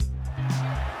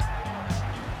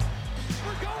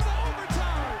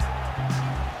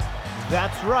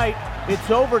That's right,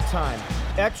 it's overtime.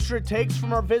 Extra takes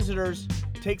from our visitors,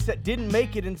 takes that didn't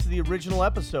make it into the original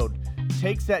episode,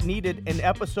 takes that needed an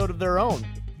episode of their own.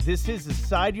 This is the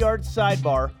Side Yard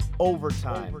Sidebar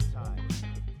Overtime.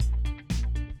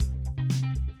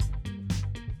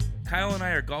 Kyle and I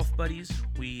are golf buddies.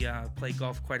 We play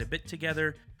golf quite a bit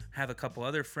together, have a couple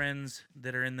other friends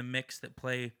that are in the mix that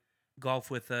play golf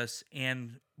with us,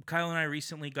 and Kyle and I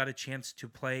recently got a chance to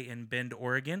play in Bend,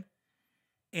 Oregon.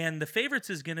 And the favorites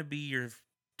is going to be your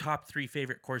top 3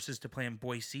 favorite courses to play in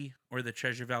Boise or the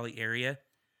Treasure Valley area.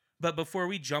 But before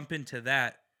we jump into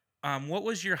that, what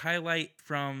was your highlight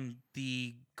from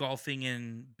the golfing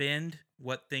in Bend?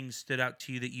 What things stood out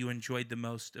to you that you enjoyed the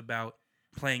most about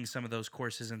playing some of those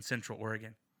courses in Central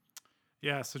Oregon?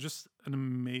 Yeah, so just an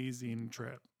amazing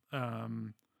trip.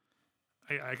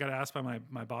 I got asked by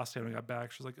my boss today when I got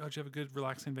back. She was like, "Oh, did you have a good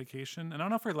relaxing vacation?" And I don't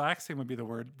know if relaxing would be the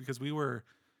word because we were,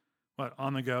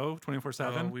 on the go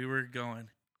 24/7? Oh, we were going.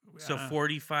 So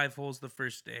 45 holes the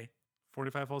first day.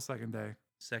 45 holes second day.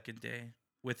 Second day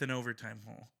with an overtime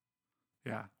hole.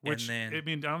 Yeah. Which, then, I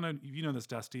mean, I don't know if you know this,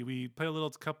 Dusty. We play a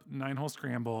little 9-hole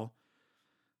scramble.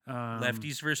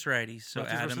 Lefties versus righties. So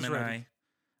Adam and I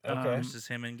versus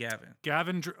him and Gavin.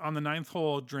 Gavin on the 9th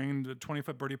hole drained a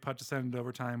 20-foot birdie putt to send it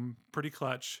overtime. Pretty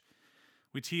clutch.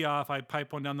 We tee off. I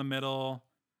pipe one down the middle.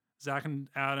 Zach and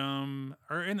Adam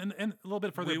are in a little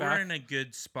bit further back. We were in a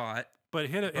good spot. But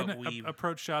hit an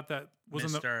approach shot that was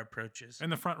missed our approaches.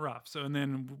 In the front rough. So, and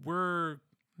then we're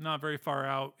not very far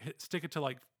out. Stick it to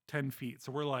like 10 feet.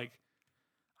 So we're like,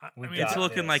 it's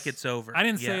looking like it's over. I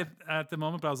didn't say it at the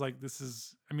moment, but I was like, I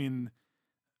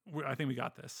think we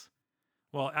got this.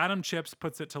 Well, Adam chips,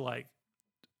 puts it to like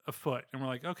a foot, and we're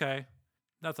like, okay,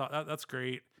 that's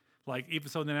great. Like, even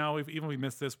so now, even if we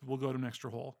miss this, we'll go to an extra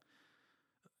hole.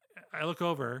 I look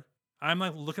over, I'm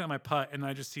like looking at my putt, and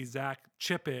I just see Zach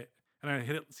chip it, and I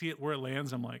hit it, see it where it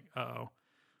lands. I'm like, uh-oh.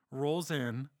 Rolls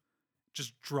in,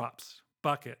 just drops,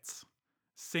 buckets,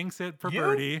 sinks it for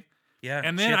birdie. Yeah,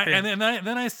 and then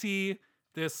I see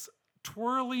this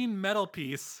twirling metal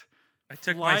piece. I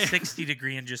took my 60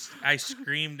 degree and I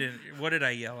screamed, and what did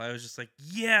I yell? I was just like,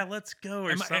 "Yeah, let's go!"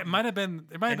 Or something. It might have been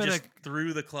just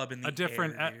threw the club in the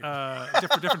different air,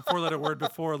 different 4-letter word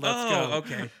before "let's go." Oh,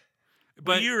 okay.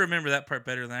 But you remember that part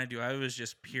better than I do. I was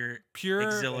just pure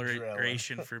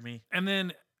exhilaration for me. And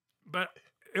then, but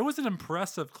it was an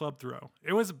impressive club throw.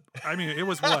 It was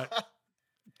what?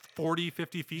 40,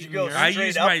 50 feet in the air? I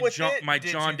used my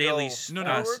John Daly.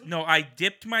 No, I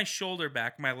dipped my shoulder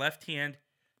back, my left hand,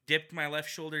 dipped my left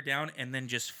shoulder down, and then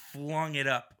just flung it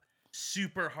up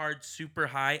super hard, super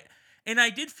high. And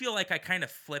I did feel like I kind of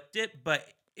flipped it, but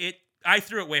I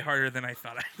threw it way harder than I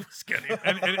thought I was going to.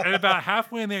 and about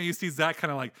halfway in there, you see Zach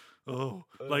kind of like, oh.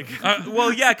 Like,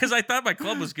 well, yeah, because I thought my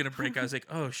club was going to break. I was like,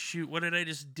 oh, shoot, what did I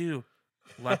just do?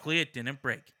 Luckily, it didn't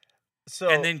break.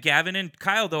 And then Gavin and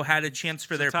Kyle, though, had a chance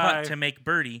for their putt to make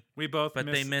birdie.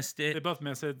 They missed it. They both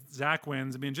missed it. Zach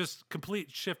wins. I mean, just complete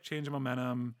change of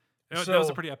momentum. That was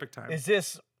a pretty epic time. Is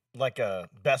this like a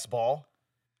best ball?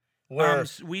 Where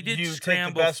we did you scramble.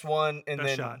 Take the best one and best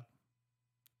then shot.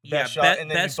 Best shot,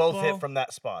 and then you both ball, hit from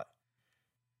that spot.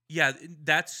 Yeah,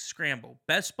 that's scramble.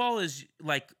 Best ball is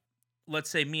like,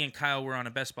 let's say me and Kyle were on a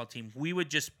best ball team. We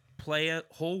would just play a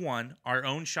hole one, our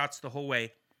own shots the whole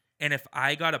way. And if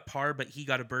I got a par but he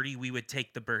got a birdie, we would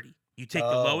take the birdie. You take the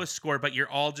lowest score, but you're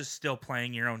all just still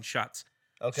playing your own shots.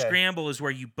 Okay. Scramble is where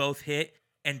you both hit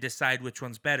and decide which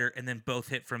one's better, and then both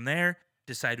hit from there,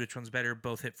 decide which one's better,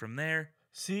 both hit from there.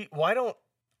 See,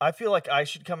 I feel like I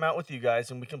should come out with you guys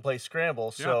and we can play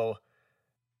scramble. Yeah. So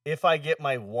if I get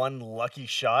my one lucky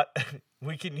shot,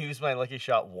 we can use my lucky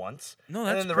shot once. No,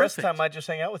 that's and then the perfect. rest of the time I just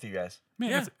hang out with you guys.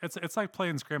 Man, it's like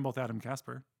playing scramble with Adam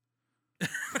Casper.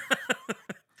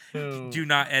 Do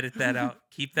not edit that out.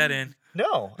 Keep that in.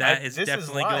 No, this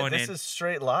definitely going in. This is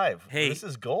straight live. Hey, this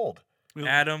is gold.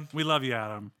 Adam, we love you,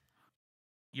 Adam.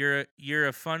 You're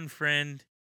a fun friend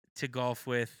to golf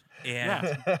with,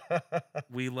 and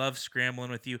we love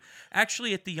scrambling with you.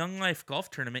 Actually, at the Young Life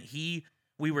Golf Tournament,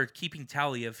 we were keeping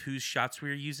tally of whose shots we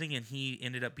were using, and he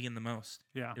ended up being the most.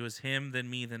 Yeah, it was him, then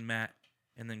me, then Matt,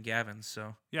 and then Gavin.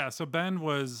 So Ben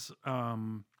was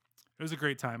it was a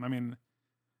great time. I mean,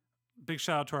 big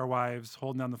shout out to our wives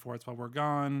holding down the forts while we're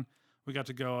gone. We got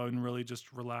to go and really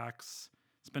just relax,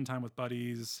 spend time with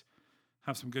buddies,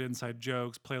 have some good inside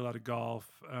jokes, play a lot of golf.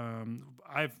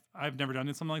 I've never done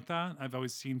something like that. I've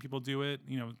always seen people do it,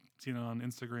 seen it on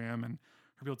Instagram and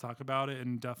heard people talk about it,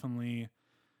 and definitely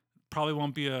probably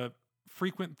won't be a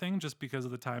frequent thing just because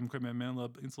of the time commitment.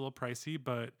 It's a little pricey,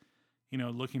 but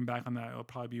looking back on that, it'll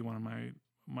probably be one of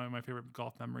my favorite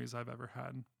golf memories I've ever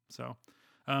had. So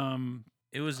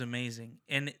It was amazing.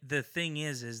 And the thing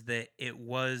is that it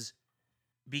was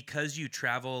because you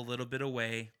travel a little bit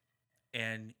away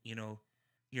and,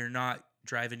 you're not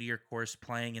driving to your course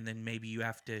playing and then maybe you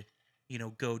have to,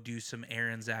 go do some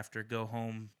errands after, go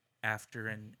home after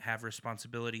and have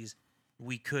responsibilities.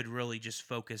 We could really just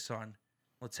focus on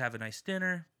let's have a nice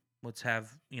dinner, let's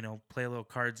have, play a little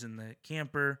cards in the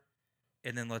camper,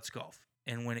 and then let's golf.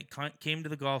 And when it came to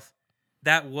the golf,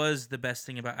 that was the best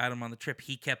thing about Adam on the trip.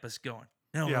 He kept us going.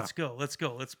 No, Yeah. let's go,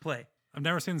 let's play. I've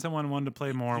never seen someone wanted to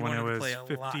play more He when it wanted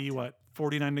to was play a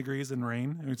 49 degrees and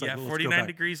rain. And it's Yeah, like, "Let's go 49 back."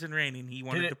 degrees and rain, and he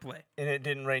wanted to play. And it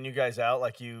didn't rain you guys out?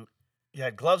 Like you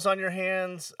had gloves on your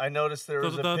hands? I noticed there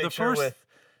was a picture with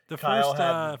The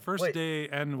Kyle first wait. day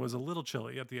end was a little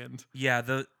chilly at the end.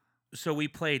 Yeah, so we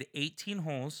played 18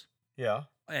 holes Yeah.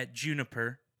 at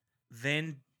Juniper,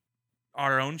 then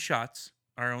our own shots,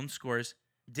 our own scores,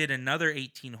 did another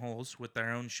 18 holes with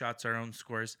our own shots, our own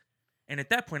scores. And at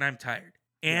that point I'm tired.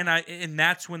 And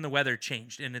that's when the weather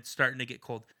changed and it's starting to get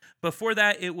cold. Before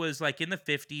that it was like in the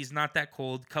 50s, not that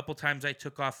cold. Couple times I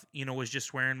took off, was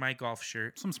just wearing my golf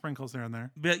shirt. Some sprinkles there and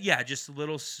there. But yeah, just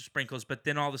little sprinkles. But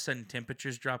then all of a sudden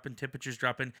temperatures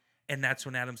dropping. And that's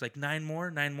when Adam's like, 9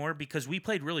 more, because we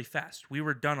played really fast. We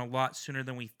were done a lot sooner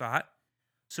than we thought.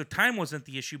 So time wasn't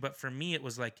the issue. But for me, it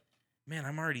was like, man,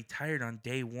 I'm already tired on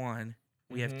day one.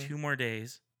 We have 2 more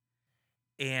days.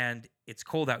 And it's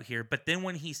cold out here. But then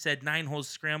when he said 9 holes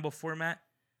scramble format,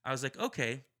 I was like,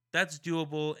 okay, that's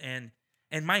doable. And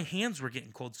my hands were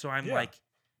getting cold. So I'm like,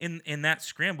 in that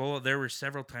scramble, there were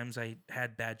several times I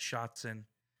had bad shots and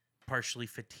partially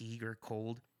fatigue or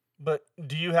cold. But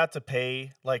do you have to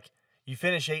pay, like, you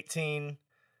finish 18,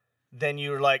 then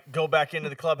you're like, go back into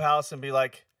the clubhouse and be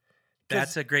like...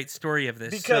 That's a great story of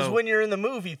this. Because when you're in the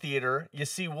movie theater, you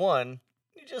see one...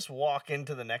 You just walk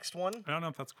into the next one. I don't know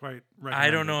if that's quite right. I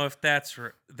don't know if that's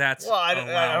Well, I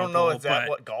don't know if that's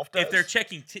what golf does. If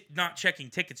they're not checking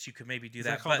tickets, you could maybe do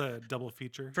that. Is that called a double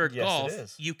feature? For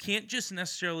golf, you can't just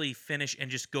necessarily finish and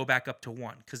just go back up to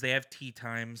one because they have tee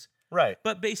times. Right.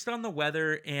 But based on the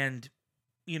weather and,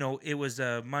 it was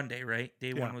a Monday, right?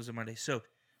 Day one was a Monday. So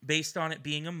based on it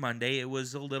being a Monday, it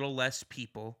was a little less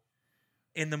people.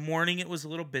 In the morning, it was a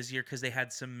little busier because they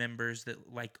had some members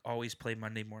that like always play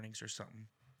Monday mornings or something.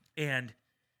 And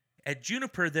at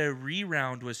Juniper, the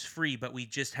re-round was free, but we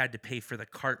just had to pay for the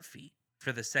cart fee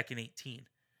for the second 18.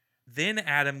 Then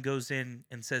Adam goes in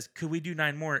and says, could we do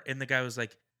 9 more? And the guy was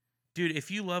like, dude, if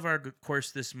you love our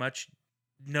course this much,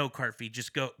 no cart fee.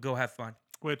 Just go have fun.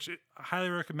 Which I highly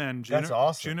recommend. That's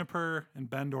awesome. Juniper in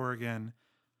Bend, Oregon.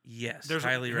 Yes,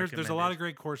 highly recommend. There's a lot of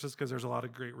great courses because there's a lot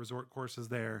of great resort courses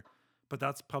there. But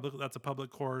that's public. That's a public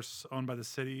course owned by the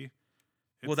city.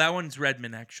 Well, that one's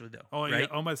Redmond, actually, though. Oh, right? yeah,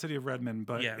 owned by the city of Redmond.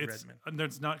 But Redmond.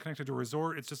 It's not connected to a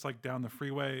resort. It's just like down the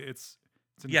freeway. It's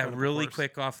an really course.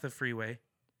 quick off the freeway. It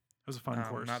was a fun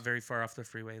course. Not very far off the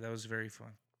freeway. That was very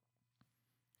fun.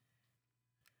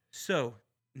 So,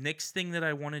 next thing that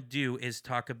I want to do is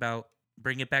talk about,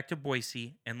 bring it back to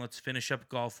Boise, and let's finish up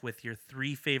golf with your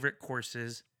 3 favorite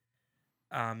courses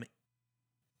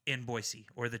in Boise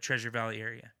or the Treasure Valley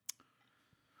area.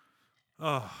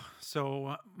 Oh,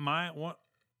 so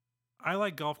I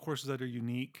like golf courses that are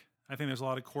unique. I think there's a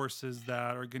lot of courses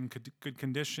that are in good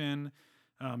condition.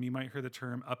 You might hear the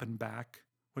term up and back,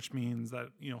 which means that,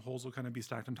 holes will kind of be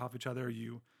stacked on top of each other.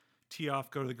 You tee off,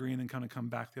 go to the green, and kind of come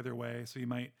back the other way. So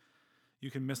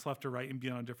you can miss left or right and be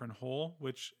on a different hole,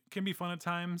 which can be fun at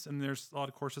times. And there's a lot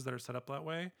of courses that are set up that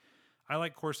way. I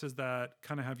like courses that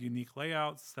kind of have unique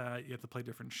layouts that you have to play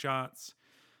different shots.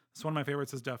 So one of my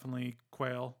favorites is definitely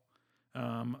Quail.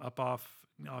 Up off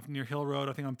near Hill Road,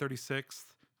 I think on 36th.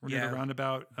 We're near the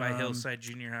roundabout. By Hillside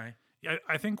Junior High. Yeah,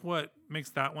 I think what makes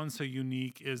that one so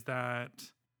unique is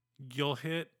that you'll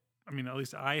hit, at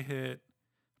least I hit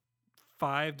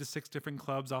 5 to 6 different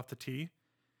clubs off the tee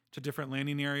to different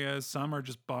landing areas. Some are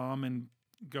just bomb and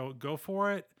go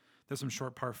for it. There's some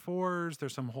short par 4s.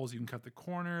 There's some holes you can cut the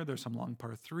corner. There's some long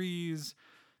par 3s.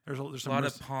 There's a lot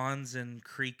of ponds and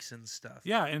creeks and stuff.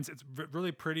 Yeah, and it's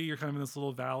really pretty. You're kind of in this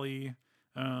little valley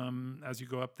as you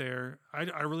go up there.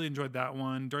 I really enjoyed that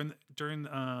one. During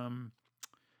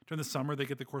the summer, they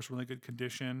get the course in really good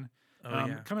condition.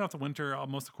 Coming off the winter,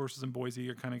 most of the courses in Boise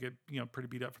are kind of get pretty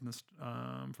beat up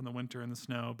from the winter and the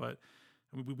snow. But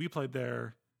we played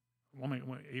there,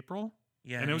 April.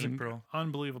 Yeah, and it was April. in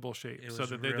unbelievable shape. So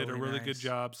that they did a really good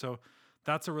job. So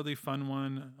that's a really fun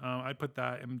one. I'd put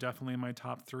that definitely in my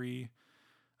top 3.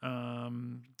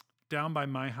 Down by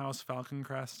my house, Falcon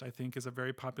Crest, I think, is a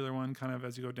very popular one, kind of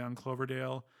as you go down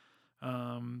Cloverdale.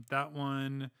 That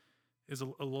one is a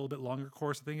little bit longer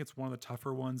course. I think it's one of the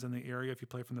tougher ones in the area if you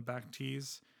play from the back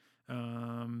tees. It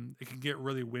can get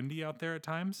really windy out there at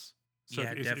times. So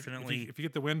Yeah, if definitely. if you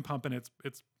get the wind pumping, it's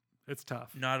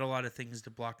tough. Not a lot of things to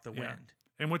block the Yeah. wind.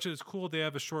 And which is cool. They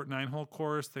have a short 9-hole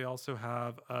course. They also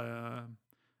have a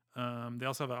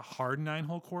hard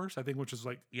 9-hole course, I think, which is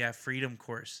like, Yeah, Freedom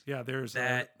Course. yeah, there's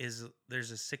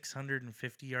There's a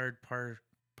 650-yard par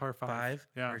par 5.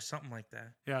 Yeah. or something like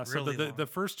that. Yeah. So Really long. the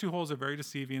first 2 holes are very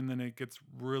deceiving, and then it gets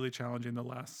really challenging the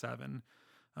last 7.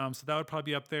 So that would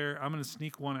probably be up there. I'm going to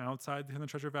sneak one outside in the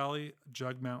Treasure Valley,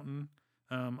 Jug Mountain,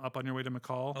 up on your way to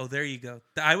McCall. Oh, there you go.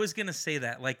 I was gonna say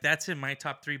that. Like, that's in my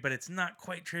top 3, but it's not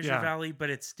quite Treasure Yeah. Valley, but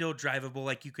it's still drivable.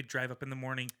 Like, you could drive up in the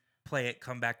morning, play it,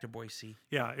 come back to Boise.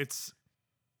 Yeah, it's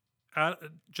at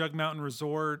Jug Mountain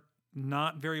Resort,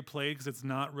 not very played because it's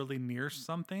not really near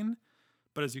something.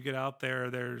 But as you get out there,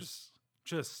 there's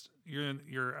just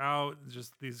you're out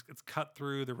just these. It's cut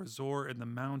through the resort and the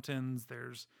mountains.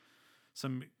 There's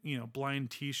some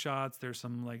blind tee shots. There's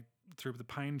some like through the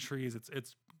pine trees.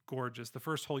 It's gorgeous. The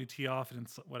first hole you tee off and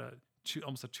it's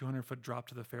almost a 200-foot drop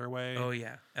to the fairway. Oh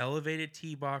yeah, elevated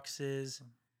tee boxes.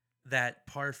 That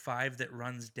par 5 that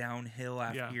runs downhill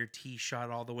after Yeah. your tee shot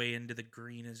all the way into the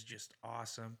green is just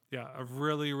awesome. Yeah, a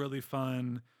really, really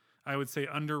fun, I would say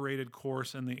underrated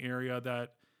course in the area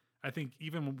that I think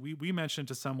even when we mentioned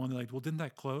to someone, they're like, well, didn't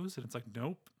that close? And it's like,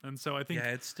 nope. And so I think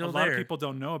Yeah, it's still a lot there. of people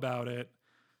don't know about it,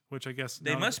 which I guess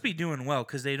They must be doing well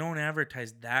because they don't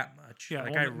advertise that much. Yeah,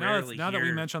 like well, I now rarely that we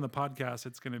hear- mentioned on the podcast,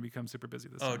 it's going to become super busy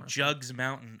this Oh, summer. Jug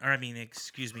Mountain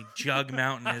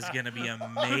is going to be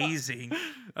amazing.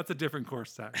 That's a different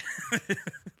course, Zach.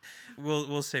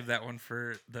 We'll save that one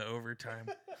for the overtime.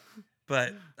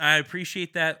 But I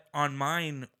appreciate that. On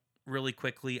mine, really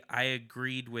quickly, I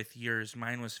agreed with yours.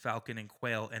 Mine was Falcon and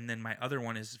Quail, and then my other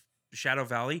one is Shadow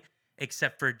Valley,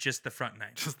 except for just the front 9.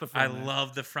 Just the I front nine.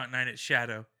 love the front 9 at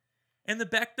Shadow. And the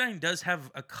back 9 does have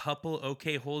a couple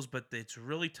okay holes, but it's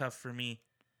really tough for me.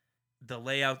 The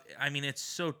layout, I mean, it's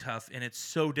so tough, and it's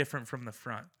so different from the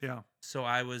front. Yeah. So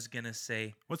I was going to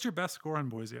say What's your best score on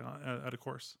Boise at a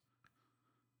course?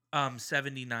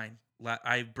 79.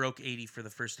 I broke 80 for the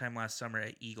first time last summer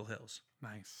at Eagle Hills.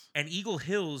 Nice. And Eagle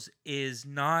Hills is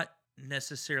not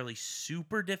necessarily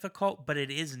super difficult, but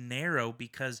it is narrow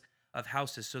because of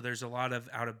houses. So there's a lot of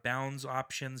out of bounds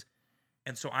options.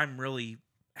 And so I'm really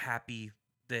happy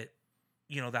that,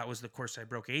 that was the course I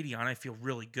broke 80 on. I feel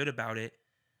really good about it.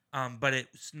 But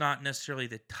it's not necessarily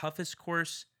the toughest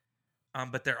course.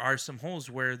 But there are some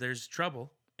holes where there's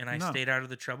trouble, and I stayed out of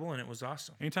the trouble, and it was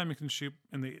awesome. Anytime you can shoot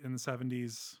in the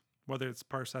 70s, whether it's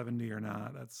par 70 or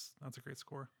not, that's a great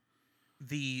score.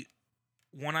 The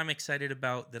one I'm excited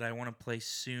about that I want to play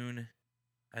soon,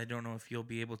 I don't know if you'll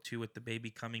be able to with the baby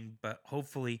coming, but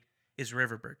hopefully, is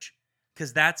River Birch.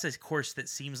 Because that's a course that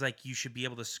seems like you should be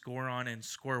able to score on and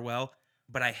score well,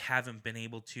 but I haven't been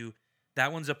able to.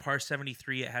 That one's a par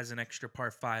 73. It has an extra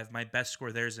par 5. My best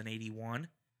score there is an 81.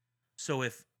 So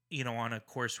if, on a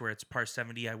course where it's par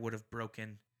 70, I would have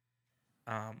broken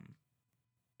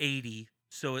 80.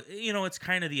 So, it's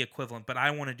kind of the equivalent, but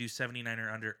I want to do 79 or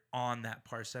under on that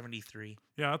par 73.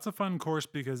 Yeah, it's a fun course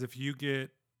because if you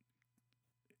get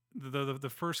the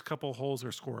first couple holes are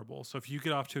scoreable. So if you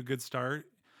get off to a good start,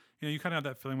 you kind of have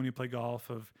that feeling when you play golf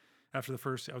of after the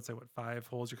first, I would say, 5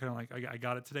 holes, you're kind of like, I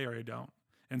got it today or I don't.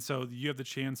 And so you have the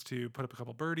chance to put up a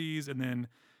couple birdies and then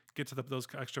get to those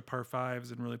extra par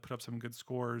 5s and really put up some good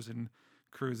scores and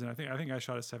cruise. And I think I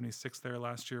shot a 76 there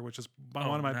last year, which is one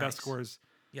of my nice. best scores.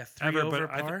 Yeah, 3 ever, over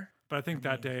but par. I think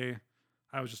that day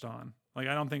I was just on. Like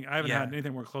I haven't had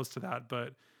anything more close to that,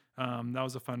 but that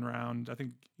was a fun round. I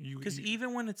think Because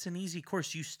even when it's an easy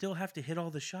course, you still have to hit all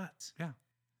the shots. Yeah.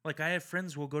 Like I have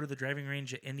friends who will go to the driving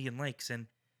range at Indian Lakes, and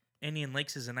Indian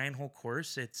Lakes is a 9-hole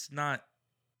course. It's not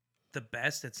the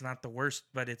best, it's not the worst,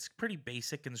 but it's pretty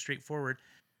basic and straightforward.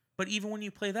 But even when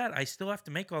you play that, I still have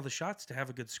to make all the shots to have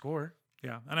a good score.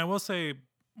 Yeah, and I will say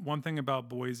one thing about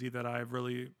Boise that I've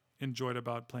really enjoyed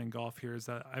about playing golf here is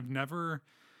that I've never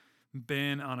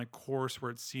been on a course where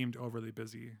it seemed overly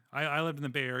busy. I lived in the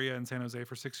Bay Area in San Jose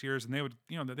for 6 years, and they would,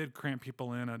 they'd cramp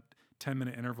people in at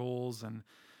 10-minute intervals, and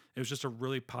it was just a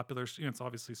really popular. It's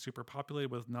obviously super populated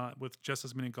with just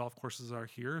as many golf courses as are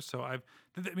here. So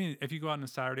if you go out on a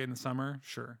Saturday in the summer,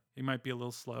 sure, it might be a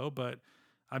little slow, but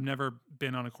I've never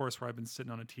been on a course where I've been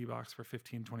sitting on a tee box for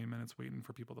 15, 20 minutes waiting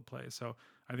for people to play. So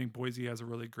I think Boise has a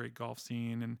really great golf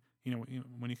scene, and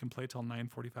when you can play till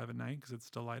 9:45 at night because it's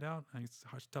still light out, it's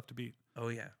tough to beat. Oh,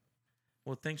 yeah.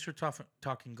 Well, thanks for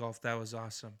talking golf. That was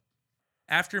awesome.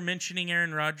 After mentioning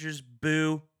Aaron Rodgers,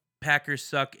 boo, Packers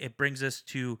suck, it brings us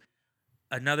to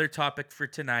another topic for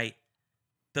tonight.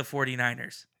 the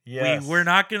 49ers. Yes. We're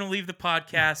not going to leave the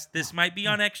podcast. This might be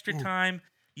on extra time.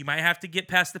 You might have to get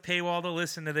past the paywall to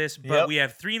listen to this, but Yep. we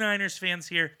have 3 Niners fans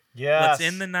here. Yes. Let's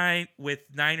end the night with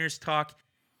Niners talk,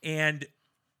 and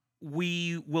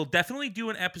we will definitely do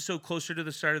an episode closer to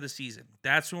the start of the season.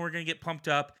 That's when we're going to get pumped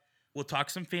up. We'll talk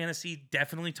some fantasy,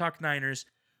 definitely talk Niners.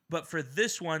 But for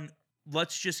this one,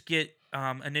 let's just get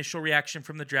initial reaction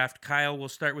from the draft. Kyle, we'll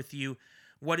start with you.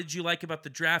 What did you like about the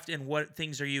draft, and what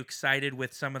things are you excited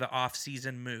with some of the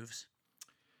off-season moves?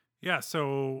 Yeah,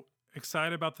 so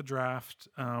excited about the draft,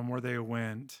 where they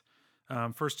went.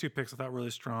 First 2 picks I thought really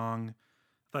strong.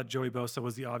 I thought Joey Bosa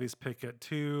was the obvious pick at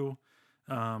 2.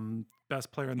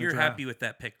 Best player in the You're draft. happy with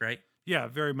that pick, right? Yeah,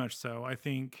 very much so. I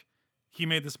think he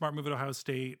made the smart move at Ohio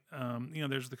State.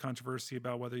 There's the controversy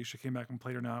about whether he should came back and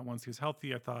played or not once he was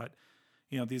healthy. I thought,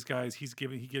 these guys, he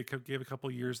gave a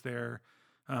couple years there.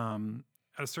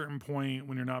 At a certain point,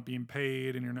 when you're not being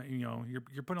paid and you're not,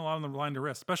 you're putting a lot on the line to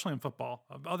risk, especially in football,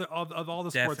 of all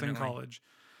the sports in Definitely. college.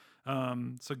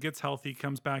 So gets healthy,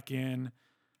 comes back in.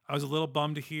 I was a little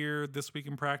bummed to hear this week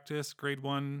in practice, grade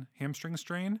 1 hamstring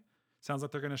strain. Sounds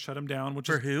like they're going to shut him down, which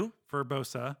For is who? for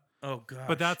Bosa. Oh, gosh.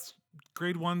 But that's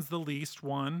grade 1's the least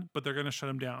one, but they're going to shut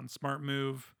him down. Smart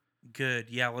move. good.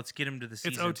 Yeah, let's get him to the It's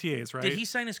season. OTAs, right? Did he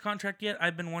sign his contract yet?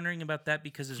 I've been wondering about that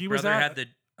because his He was brother at- had the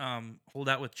hold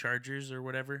out with Chargers or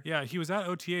whatever. Yeah, he was at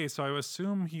OTA, so I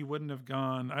assume he wouldn't have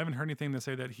gone. I haven't heard anything to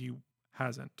say that he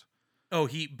hasn't. Oh,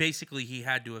 he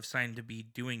had to have signed to be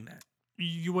doing that.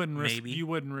 You wouldn't risk. Maybe. You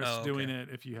wouldn't risk Oh, doing okay. it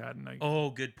if you hadn't.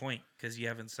 Oh, good point. Because you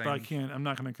haven't signed. But I can't. I'm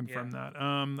not going to confirm that.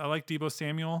 I like Deebo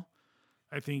Samuel.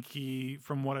 I think he,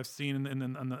 from what I've seen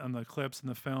on the clips in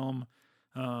the film,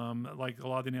 like a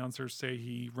lot of the announcers say,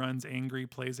 he runs angry,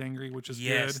 plays angry, which is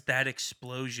Yes, good. that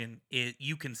explosion.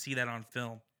 You can see that on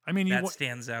film. I mean, That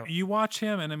stands out. You watch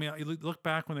him, and I mean, you look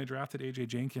back when they drafted AJ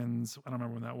Jenkins. I don't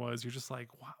remember when that was. You're just like,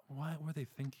 what were they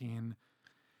thinking?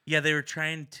 Yeah, they were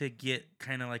trying to get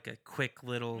kind of like a quick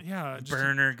little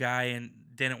burner guy, and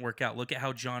didn't work out. Look at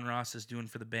how John Ross is doing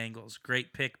for the Bengals.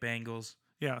 Great pick, Bengals.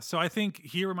 Yeah, so I think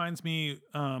he reminds me.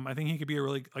 I think he could be a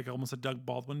really like almost a Doug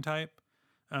Baldwin type.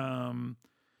 A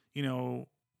little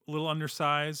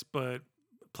undersized, but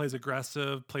plays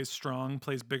aggressive, plays strong,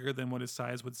 plays bigger than what his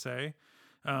size would say.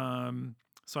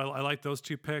 So I like those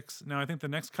 2 picks. Now I think the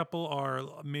next couple are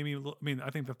I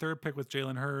think the 3rd pick with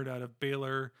Jalen Hurd out of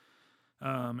Baylor.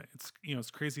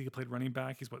 It's crazy. He played running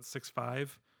back. He's 6'5".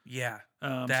 Yeah,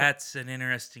 that's an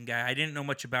interesting guy. I didn't know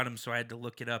much about him, so I had to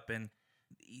look it up. And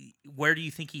where do you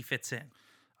think he fits in?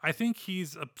 I think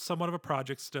he's somewhat of a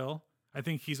project still. I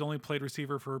think he's only played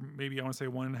receiver for maybe, I want to say,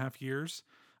 1.5 years.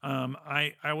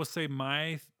 I will say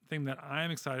my thing that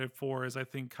I'm excited for is I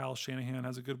think Kyle Shanahan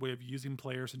has a good way of using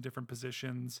players in different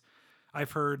positions.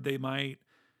 I've heard they might,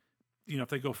 if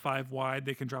they go 5 wide,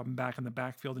 they can drop him back in the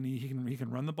backfield and he can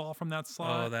run the ball from that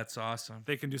slot. Oh, that's awesome.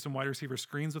 They can do some wide receiver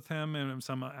screens with him and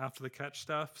some after the catch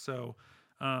stuff. So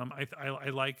I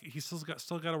like he's still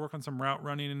got to work on some route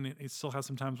running, and he still has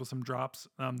some times with some drops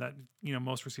that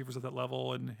most receivers at that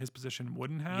level and his position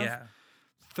wouldn't have.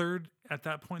 Yeah. At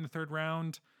that point in the 3rd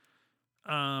round,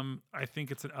 I think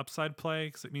it's an upside play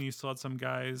because you still had some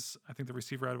guys. I think the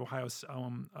receiver out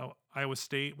of Iowa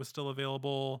State was still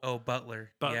available. Oh,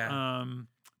 Butler. But yeah.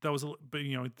 there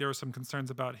were some concerns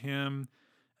about him.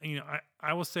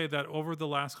 I will say that over the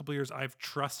last couple of years, I've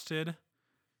trusted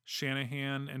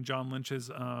Shanahan and John Lynch's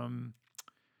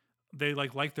they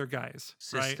like their guys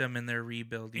System right? in their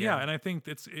rebuild. Yeah, and I think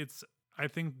I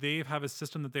think they have a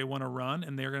system that they want to run,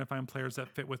 and they're going to find players that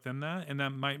fit within that, and that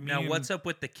might mean. Now, what's up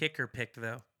with the kicker pick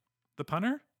though? The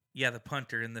punter? Yeah, the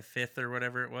punter in the 5th or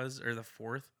whatever it was, or the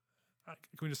 4th. Can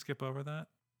we just skip over that?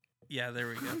 Yeah, there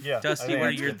we go. Yeah, Dusty, I what are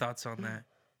think your that's thoughts on that?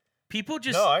 People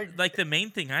just like the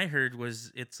main thing I heard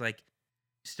was it's like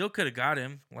still could have got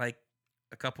him like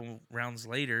a couple rounds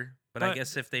later, but I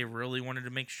guess if they really wanted to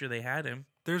make sure they had him,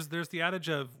 there's the adage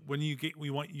of when you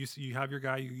have your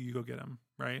guy, you go get him,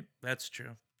 right? That's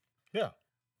true. Yeah.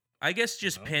 I guess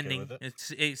just I'm okay pending. with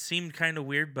it. It seemed kind of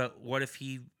weird, but what if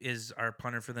he is our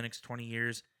punter for the next 20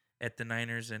 years at the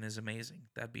Niners and is amazing?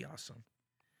 That'd be awesome.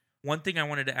 One thing I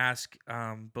wanted to ask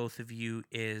both of you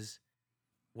is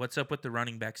what's up with the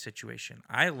running back situation?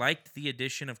 I liked the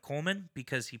addition of Coleman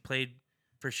because he played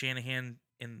for Shanahan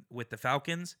with the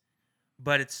Falcons,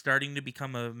 but it's starting to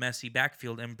become a messy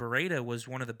backfield. And Beretta was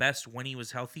one of the best when he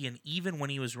was healthy, and even when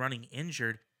he was running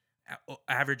injured,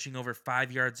 averaging over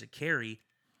 5 yards a carry.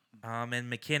 And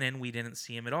McKinnon, we didn't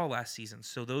see him at all last season.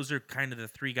 So those are kind of the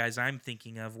 3 guys I'm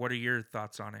thinking of. What are your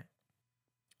thoughts on it?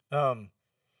 And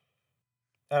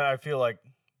I feel like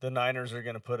the Niners are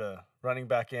going to put a running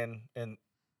back in, and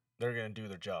they're going to do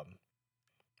their job.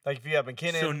 Like if you have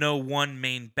McKinnon. So no one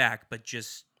main back, but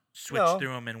just switch No.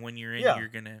 through them, and when you're in, Yeah. you're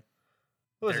gonna.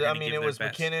 Who was they're it? I gonna mean, give it their was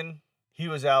best. McKinnon. He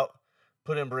was out.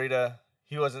 Put in Breida.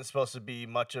 He wasn't supposed to be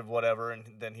much of whatever,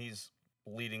 and then he's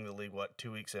leading the league,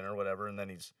 2 weeks in or whatever, and then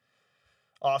he's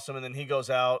awesome. And then he goes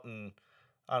out, and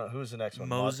I don't know who's the next one.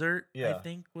 Mozart, I Yeah.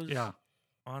 think, was Yeah.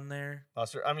 on there.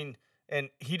 Moser. I mean, and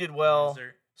he did well.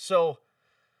 Mozart. So,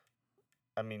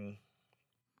 I mean,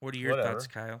 What are your Whatever. thoughts,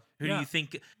 Kyle? Who do Yeah. you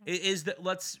think is that?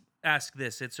 Let's ask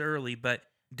this. It's early, but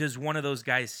does one of those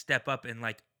guys step up and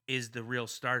is the real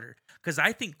starter? Because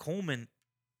I think Coleman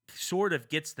sort of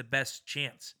gets the best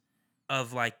chance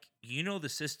of the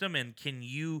system, and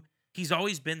he's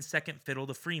always been second fiddle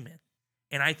to Freeman,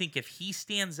 and I think if he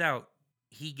stands out,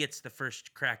 he gets the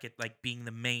first crack at being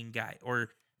the main guy.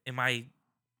 Or am I?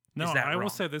 No, is that I will wrong?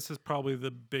 say this is probably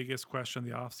the biggest question of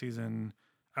the offseason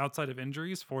outside of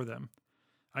injuries for them.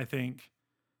 I think,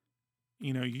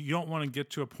 you don't want to get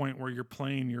to a point where you're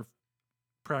playing your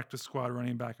practice squad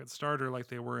running back at starter like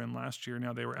they were in last year.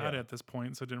 Now they were at it at this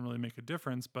point, so it didn't really make a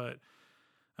difference. But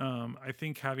I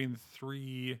think having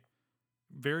 3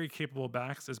 very capable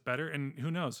backs is better. And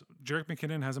who knows? Jerick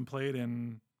McKinnon hasn't played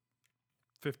in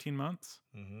 15 months.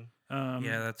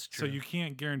 Yeah, that's So true. you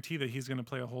can't guarantee that he's going to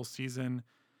play a whole season.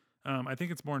 I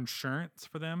think it's more insurance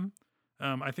for them.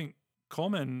 I think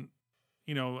Coleman,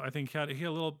 I think he had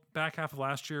a little back half of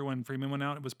last year when Freeman went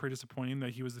out. It was pretty disappointing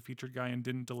that he was the featured guy and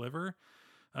didn't deliver.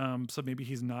 So maybe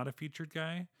he's not a featured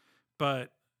guy.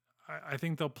 But I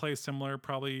think they'll play similar,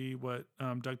 probably what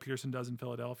Doug Peterson does in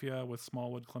Philadelphia with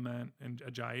Smallwood, Clement, and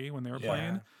Ajayi when they were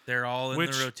playing. They're all in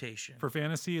Which, the rotation. For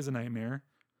fantasy is a nightmare.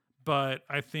 But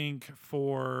I think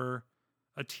for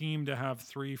a team to have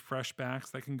 3 fresh backs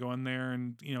that can go in there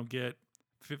and, get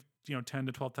 10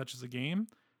 to 12 touches a game,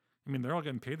 I mean, they're all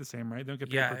getting paid the same, right? They don't get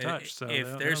paid per touch. So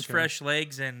if they there's don't care. fresh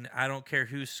legs, and I don't care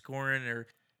who's scoring or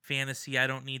fantasy, I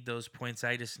don't need those points.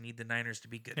 I just need the Niners to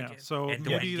be good Yeah. again. So and to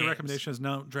maybe win the games. recommendation is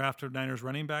no draft a Niners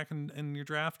running back in your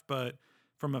draft. But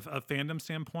from a fandom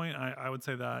standpoint, I would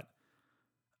say that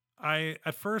I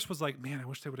at first was like, man, I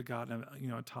wish they would have gotten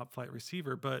a top flight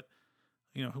receiver. But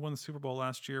who won the Super Bowl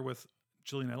last year with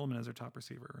Julian Edelman as their top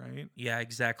receiver, right? Yeah,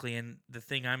 exactly. And the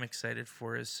thing I'm excited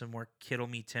for is some more Kittle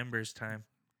me Timbers time.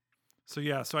 So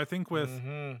I think with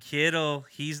Kittle,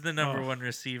 he's the number one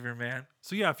receiver, man.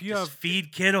 So yeah, if you Just have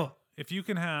feed Kittle. if you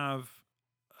can have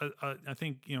I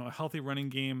think a healthy running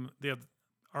game, they have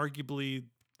arguably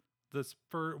this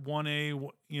for 1A,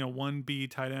 1B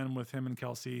tight end with him and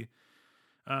Kelsey.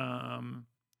 And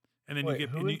then wait, you get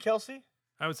who and Kelsey?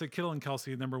 I would say Kittle and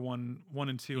Kelsey, number 1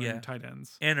 and 2 Yeah. in tight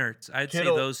ends. And Ertz. I'd say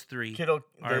Kittle- those 3 Kittle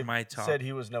are they my top. said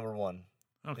he was number 1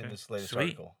 Okay. in this latest Sweet.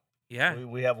 article. Yeah.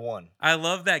 We have 1. I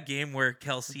love that game where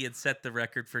Kelsey had set the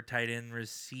record for tight end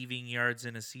receiving yards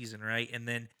in a season, right? And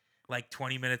then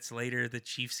 20 minutes later, the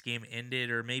Chiefs game ended,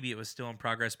 or maybe it was still in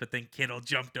progress, but then Kittle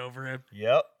jumped over him.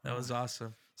 Yep. That was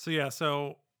awesome. So yeah,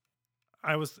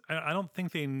 I don't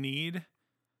think they need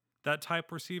that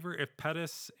type receiver. If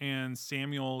Pettis and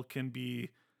Samuel can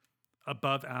be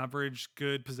above average,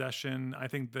 good possession, I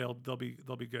think they'll be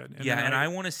good. And I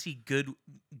want to see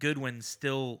Goodwin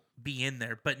still be in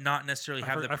there, but not necessarily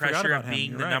have the I forgot pressure about of him. being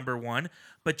You're the right. number 1,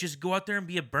 but just go out there and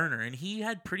be a burner. And he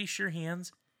had pretty sure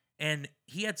hands, and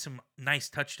he had some nice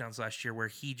touchdowns last year where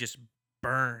he just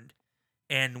burned.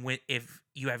 And if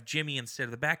you have Jimmy instead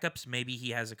of the backups, maybe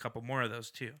he has a couple more of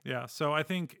those too. Yeah, so I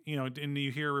think, and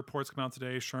you hear reports come out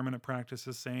today, Sherman at practice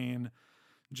is saying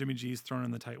Jimmy G's thrown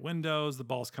in the tight windows, the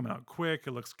ball's coming out quick,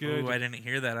 it looks good. Oh, I didn't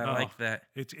hear that. I like that.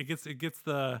 It gets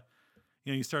the,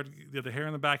 you start, the hair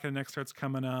on the back of the neck starts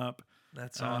coming up.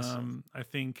 That's awesome. I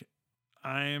think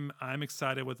I'm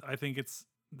excited I think it's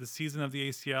the season of the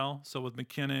ACL. So with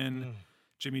McKinnon,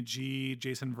 Jimmy G,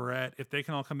 Jason Verrett, if they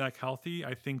can all come back healthy,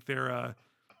 I think they're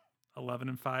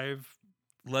 11-5.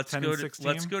 Let's 10 go and to 6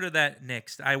 let's team. go to that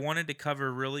next. I wanted to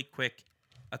cover really quick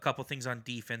a couple things on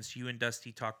defense. You and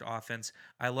Dusty talked offense.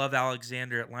 I love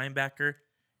Alexander at linebacker,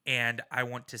 and I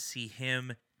want to see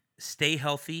him stay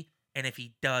healthy. And if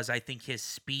he does, I think his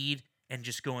speed and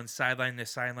just going sideline to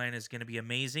sideline is going to be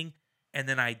amazing. And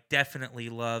then I definitely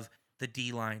love the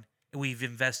D-line. We've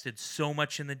invested so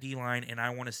much in the D-line, and I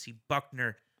want to see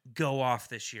Buckner go off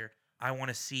this year. I want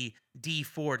to see D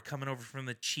Ford coming over from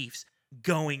the Chiefs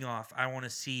going off. I want to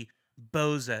see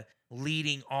Boza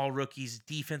leading all rookies,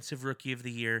 defensive rookie of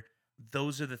the year.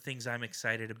 Those are the things I'm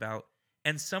excited about.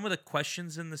 And some of the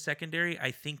questions in the secondary,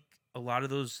 I think a lot of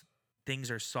those things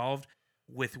are solved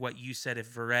with what you said.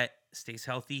 If Verrett stays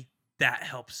healthy, that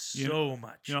helps so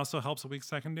much. Also helps a weak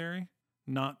secondary.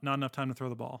 Not enough time to throw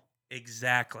the ball.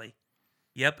 Exactly.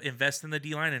 Yep. Invest in the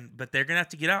D line, but they're gonna have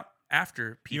to get out after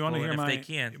You people, want to and hear if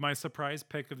they can. my surprise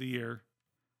pick of the year,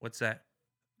 What's that?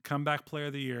 comeback player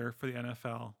of the year for the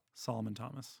NFL, Solomon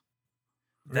Thomas.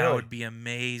 That Really? would be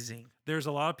amazing. There's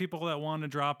a lot of people that wanted to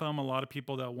drop him, a lot of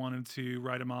people that wanted to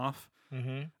write him off.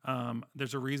 Mm-hmm.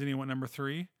 There's a reason he went number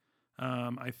 3.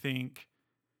 I think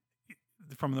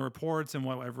from the reports and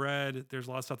what I've read, there's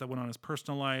a lot of stuff that went on in his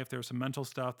personal life. There was some mental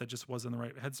stuff that just wasn't in the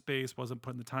right headspace, wasn't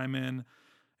putting the time in,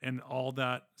 and all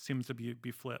that seems to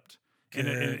be flipped. And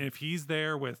if he's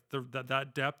there with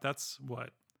that depth, that's what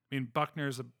I mean.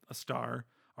 Buckner's a star.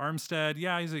 Armstead,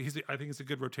 yeah, I think he's a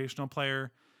good rotational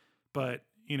player, but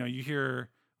you hear.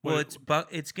 Well,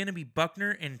 it's going to be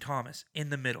Buckner and Thomas in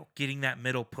the middle, getting that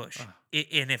middle push.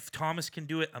 And if Thomas can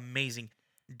do it, amazing.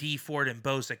 D Ford and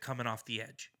Bosa coming off the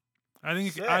edge. I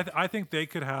think Sick. I think they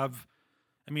could have.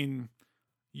 I mean,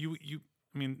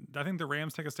 I think the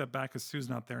Rams take a step back because Sue's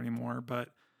not there anymore, but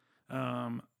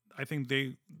I think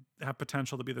they have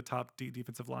potential to be the top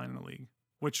defensive line in the league.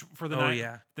 Which for the night,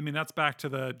 yeah. I mean, that's back to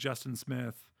the Justin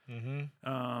Smith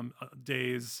Mm-hmm.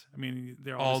 days. I mean,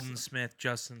 they're all Alden Smith,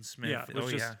 Justin Smith. Yeah, it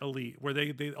was just elite. Where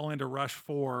they only had to rush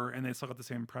 4 and they still got the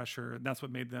same pressure, and that's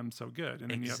what made them so good.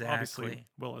 And then you have obviously Exactly.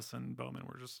 Willis and Bowman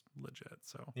were just legit.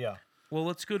 So Yeah. Well,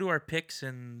 let's go to our picks,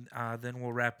 and then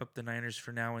we'll wrap up the Niners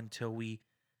for now until we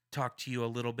talk to you a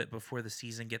little bit before the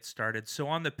season gets started. So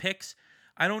on the picks,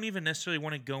 I don't even necessarily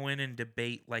want to go in and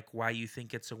debate like why you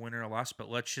think it's a win or a loss, but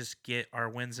let's just get our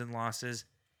wins and losses,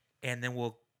 and then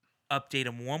we'll update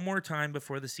them one more time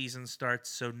before the season starts.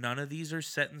 So none of these are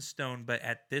set in stone, but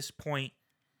at this point,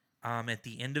 at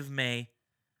the end of May,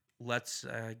 let's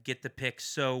get the picks.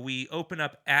 So we open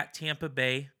up at Tampa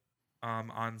Bay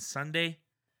on Sunday.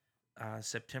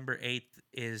 September 8th.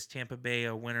 Is Tampa Bay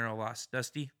a win or a loss?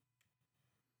 Dusty?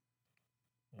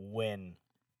 Win.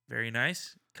 Very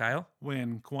nice. Kyle?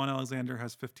 when Quan Alexander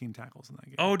has 15 tackles in that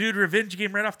game. Oh, dude, revenge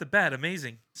game right off the bat.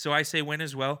 Amazing. So I say win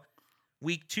as well.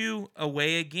 Week 2,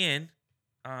 away again.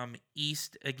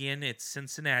 East again, it's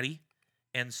Cincinnati.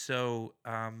 And so,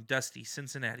 Dusty,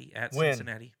 Cincinnati at Win.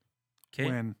 Cincinnati. Okay.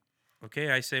 Win.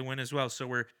 Okay, I say win as well. So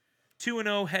we're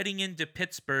 2-0 heading into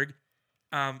Pittsburgh.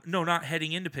 No, not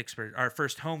heading into Pittsburgh. Our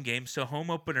first home game. So home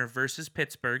opener versus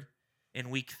Pittsburgh in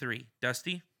week 3.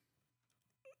 Dusty?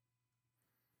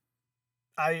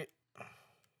 I'm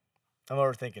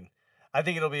overthinking. I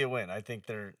think it'll be a win. I think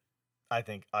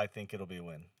it'll be a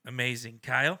win. Amazing.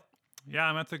 Kyle? Yeah,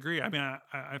 I'm have to agree. I mean,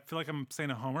 I feel like I'm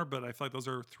saying a homer, but I feel like those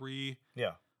are 3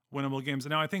 Yeah. winnable games.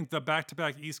 Now, I think the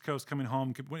back-to-back East Coast coming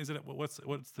home. When is it? What's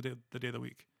the day of the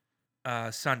week?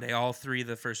 Sunday. All 3 of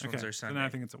the first ones are Sunday. Then I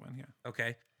think it's a win. Yeah.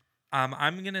 Okay.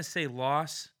 I'm going to say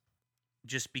loss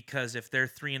just because if they're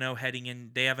 3-0 heading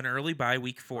in, they have an early bye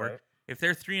week 4. Right. If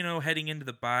they're 3-0 heading into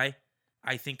the bye,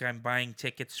 I think I'm buying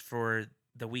tickets for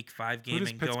the week 5 Who game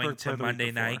does and Pittsburgh going play to the week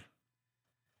Monday before?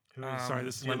 night. Sorry,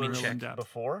 this is let me real check. in depth.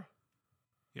 Before?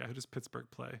 Yeah, who does Pittsburgh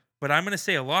play? But I'm going to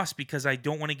say a loss because I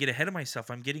don't want to get ahead of myself.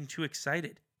 I'm getting too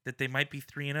excited that they might be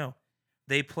 3-0.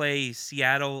 They play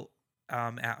Seattle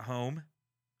at home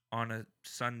on a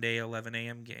Sunday 11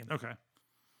 a.m. game. Okay.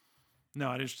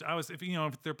 No,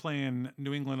 if they're playing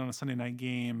New England on a Sunday night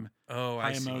game, Oh, high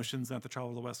I see. emotions, they have to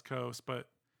travel to the West Coast, but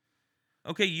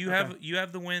Okay, you have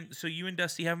the win. So you and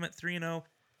Dusty have them at 3-0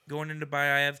 going into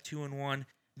bye. I have 2-1.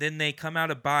 Then they come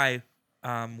out of bye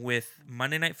with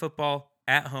Monday Night Football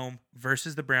at home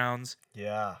versus the Browns.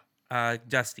 Yeah.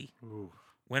 Dusty, ooh.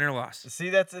 win or loss? See,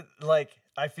 that's it. Like,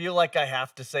 I feel like I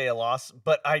have to say a loss,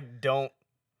 but I don't.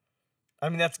 I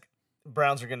mean,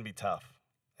 Browns are going to be tough,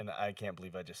 and I can't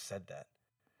believe I just said that.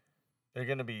 They're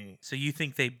going to be So you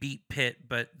think they beat Pitt,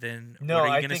 but then No, what are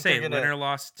you I going to think say? they're gonna Win or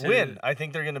loss to win. I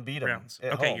think they're going to beat them. Browns.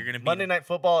 At Okay, home. you're gonna beat Monday them. Night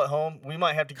Football at home. We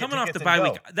might have to get Coming off tickets the and bye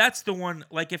go. week, that's the one.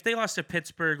 Like if they lost to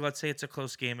Pittsburgh, let's say it's a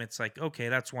close game, it's like okay,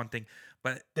 that's one thing.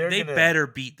 But They're they gonna- better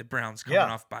beat the Browns coming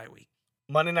Yeah. off bye week.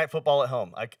 Monday Night Football at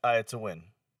home. It's a win.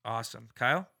 Awesome,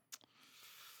 Kyle.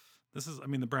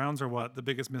 The Browns are the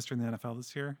biggest mystery in the NFL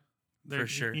this year. For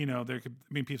sure.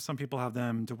 Some people have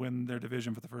them to win their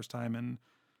division for the first time, and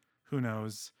who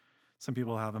knows? Some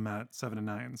people have them at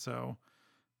 7-9. So,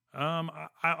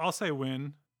 I'll say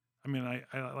win. I mean,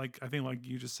 I think like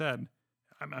you just said,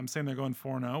 I'm saying they're going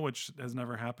 4-0, which has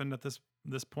never happened at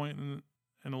this point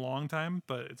in a long time.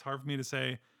 But it's hard for me to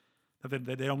say that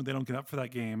they don't get up for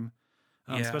that game,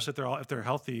 Yeah. especially if they're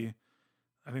healthy.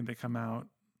 I think they come out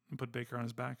and put Baker on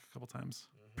his back a couple times.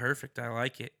 Perfect. I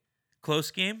like it.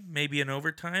 Close game, maybe an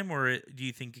overtime, or do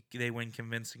you think they win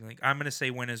convincingly? I'm going to say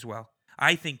win as well.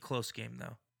 I think close game,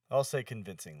 though. I'll say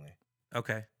convincingly.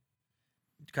 Okay.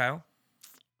 Kyle?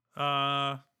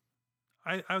 I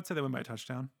would say they win by a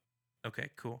touchdown. Okay,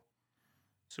 cool.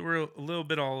 So we're a little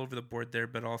bit all over the board there,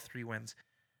 but all 3 wins.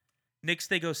 Knicks,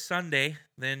 they go Sunday,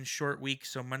 then short week.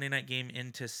 So Monday night game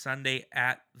into Sunday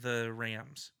at the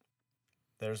Rams.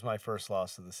 There's my first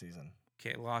loss of the season.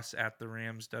 Okay, loss at the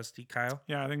Rams. Dusty, Kyle?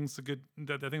 Yeah, I think it's a good.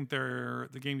 I think the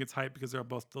game gets hyped because they're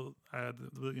both 3-1,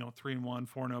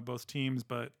 4-0 both teams,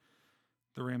 but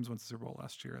the Rams went to the Super Bowl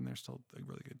last year and they're still a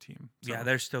really good team. So. Yeah,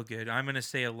 they're still good. I'm going to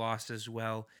say a loss as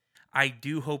well. I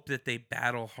do hope that they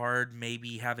battle hard,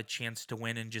 maybe have a chance to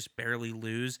win and just barely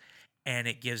lose, and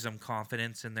it gives them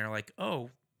confidence and they're like, oh,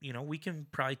 we can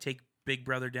probably take Big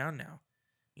Brother down now.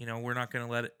 We're not going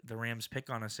to let the Rams pick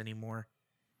on us anymore.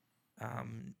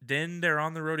 Then they're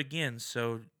on the road again,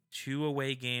 so 2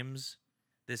 away games.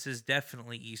 This is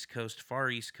definitely East Coast, far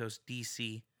East Coast,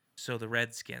 DC. So the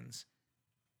Redskins,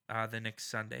 the next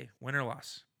Sunday. Win or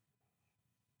loss?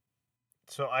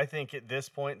 So I think at this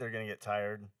point they're going to get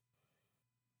tired.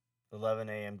 11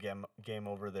 a.m. game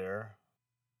over there.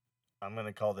 I'm going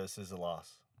to call this as a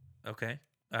loss. Okay.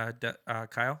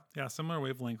 Kyle? Yeah, similar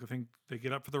wavelength. I think they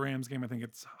get up for the Rams game. I think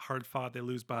it's hard fought. They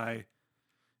lose by,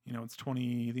 it's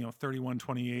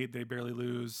 31-28. They barely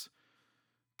lose.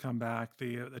 Come back.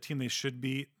 The team they should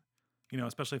beat,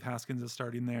 especially if Haskins is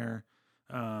starting there.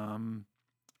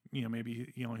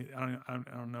 Maybe, I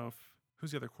don't know if,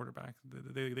 who's the other quarterback?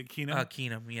 The Keenum?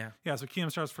 Keenum, yeah. Yeah, so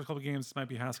Keenum starts for a couple of games. This might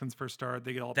be Haskins' first start.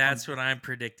 They get all That's pumped. what I'm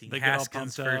predicting. They get all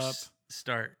Haskins' pumped first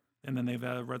start. And then they've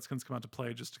Redskins come out to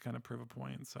play just to kind of prove a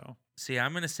point. So See,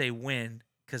 I'm going to say win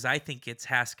because I think it's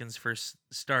Haskins' first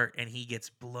start and he gets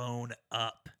blown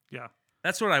up. yeah,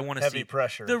 That's what I want to see. Heavy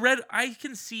pressure. I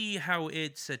can see how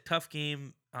it's a tough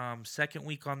game, second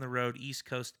week on the road, East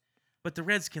Coast, but the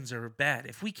Redskins are bad.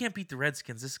 If we can't beat the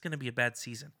Redskins, this is going to be a bad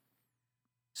season.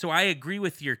 So I agree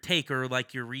with your take or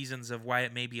like your reasons of why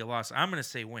it may be a loss. I'm going to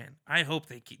say win. I hope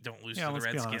they don't lose to the let's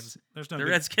be Redskins. honest. The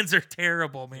Redskins are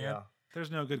terrible, man. Yeah.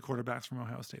 There's no good quarterbacks from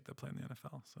Ohio State that play in the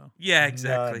NFL. So Yeah,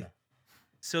 exactly. None.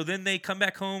 So then they come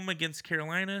back home against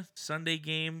Carolina. Sunday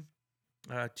game,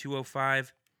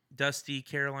 2:05. Dusty,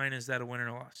 Carolina, is that a win or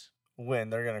a loss? Win.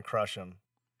 They're going to crush them.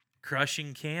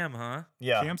 Crushing Cam, huh?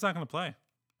 Yeah. Cam's not going to play.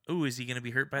 Ooh, is he going to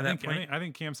be hurt by I that think, point? I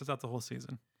think Cam sits out the whole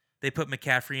season. They put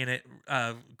McCaffrey in it,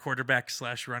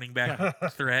 quarterback/running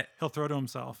back threat. He'll throw to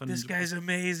himself. And This guy's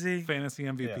amazing. fantasy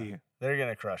MVP. Yeah. They're going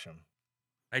to crush them.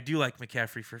 I do like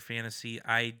McCaffrey for fantasy.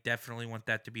 I definitely want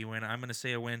that to be a win. I'm going to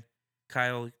say a win.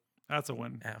 Kyle, That's a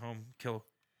win. at home, kill.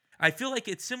 I feel like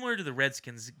it's similar to the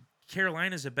Redskins.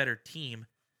 Carolina's a better team,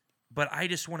 but I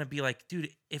just want to be like, dude,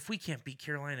 if we can't beat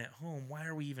Carolina at home, why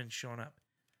are we even showing up?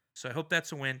 So I hope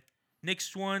that's a win.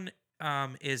 Next one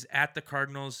is at the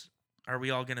Cardinals. Are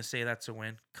we all going to say that's a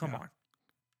win? Come Yeah. on.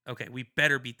 Okay, we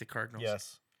better beat the Cardinals.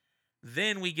 Yes.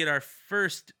 Then we get our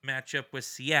first matchup with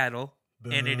Seattle,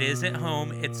 and it is at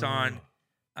home. It's on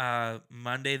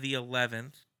Monday the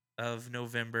 11th of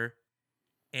November,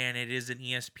 and it is an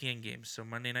ESPN game, so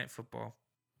Monday Night Football.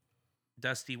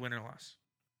 Dusty, win or loss?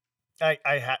 It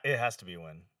has to be a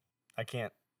win. I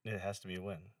can't. It has to be a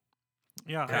win.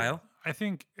 Yeah, Kyle? I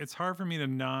think it's hard for me to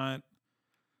not.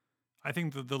 I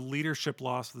think the leadership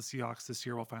loss of the Seahawks this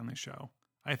year will finally show.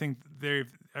 I think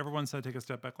everyone said take a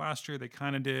step back last year. They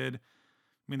kind of did. I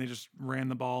mean, they just ran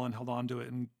the ball and held on to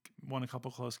it and won a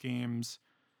couple close games.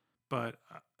 But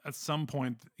at some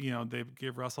point, they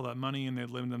gave Russell that money and they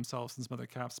limited themselves in some other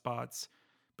cap spots.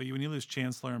 But when you lose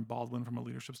Chancellor and Baldwin from a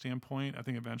leadership standpoint, I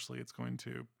think eventually it's going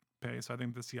to pay. So I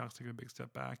think the Seahawks take a big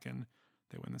step back and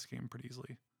they win this game pretty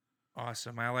easily.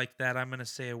 Awesome. I like that. I'm going to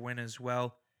say a win as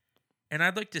well. And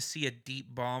I'd like to see a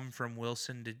deep bomb from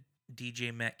Wilson to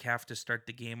DJ Metcalf to start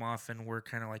the game off, and we're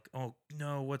kind of like, oh,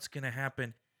 no, what's going to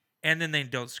happen? And then they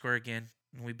don't score again,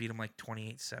 and we beat them like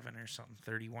 28-7 or something,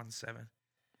 31-7.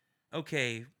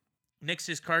 Okay, next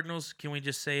is Cardinals. Can we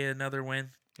just say another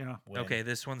win? Yeah. Win. Okay,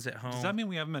 this one's at home. Does that mean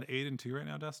we have them at 8-2 right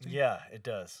now, Dusty? Yeah, it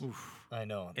does. Oof. I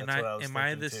know. That's Am what I was am I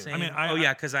thinking the too. same? I mean, oh,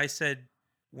 yeah, because I said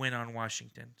win on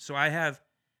Washington. So I have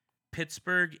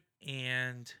Pittsburgh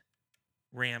and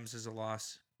Rams as a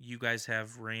loss. You guys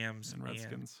have Rams And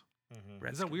Redskins. Mhm.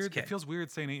 Redskins. Is that weird? Okay. It feels weird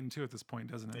saying 8-2 at this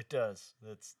point, doesn't it? It does.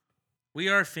 That's We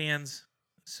are fans,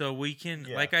 so we can,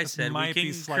 Yeah. like I This said, we might be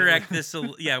can slightly- correct this.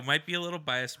 Yeah, it might be a little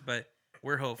biased, but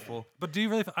we're hopeful. But do you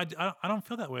really? I don't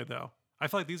feel that way though. I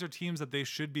feel like these are teams that they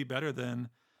should be better than.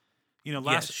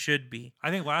 Yes, should be. I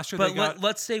think last year But they got.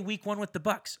 let's say week 1 with the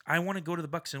Bucks. I want to go to the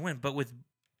Bucks and win. But with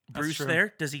That's Bruce true.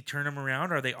 there, does he turn them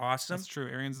around? Are they awesome? That's true.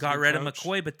 Arians is a Got good rid of coach.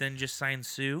 McCoy, but then just signed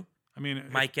Sue. I mean,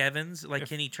 Mike Evans. Like, if-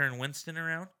 can he turn Winston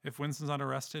around? if Winston's not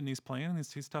arrested and he's playing,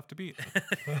 he's tough to beat.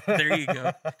 There you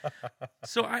go.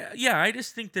 So I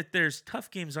just think that there's tough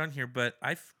games on here, but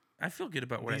I I feel good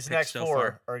about what These I picked next so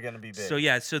four far. are going to be big. So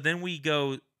yeah, so then we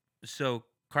go. So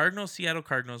Cardinals, Seattle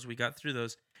Cardinals. We got through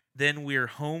those. Then we're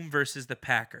home versus the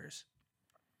Packers.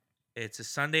 It's a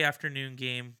Sunday afternoon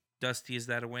game. Dusty, is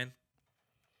that a win?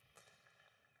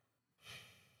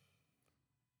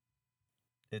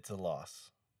 It's a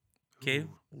loss. Okay, Ooh.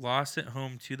 loss at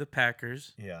home to the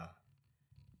Packers. Yeah.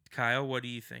 Kyle, what do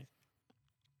you think?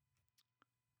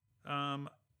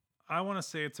 I want to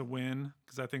say it's a win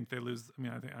because I think they lose. I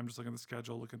mean, I think I'm just looking at the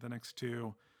schedule, looking at the next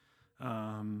two.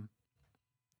 I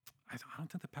don't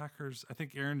think the Packers. I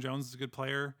think Aaron Jones is a good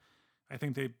player. I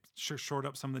think they short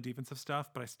up some of the defensive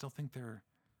stuff, but I still think they're.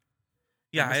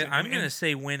 Yeah, missing- I'm and- gonna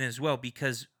say win as well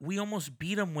because we almost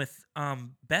beat them with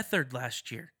Beathard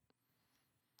last year.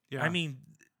 Yeah, I mean,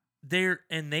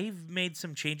 they've made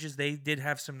some changes. They did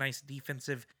have some nice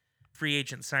defensive free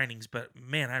agent signings, but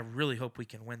man, I really hope we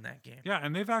can win that game. yeah,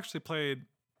 and they've actually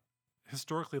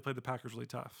historically played the Packers really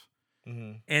tough.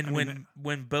 Mm-hmm. And I mean,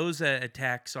 when Boza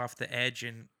attacks off the edge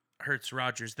and hurts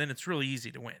Rodgers, then it's really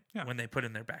easy to win Yeah. when they put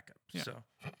in their backup. Yeah. So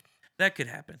that could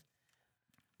happen.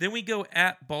 Then we go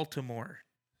at Baltimore.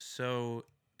 So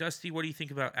Dusty, what do you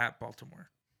think about at Baltimore?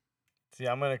 See,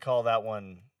 I'm going to call that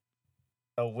one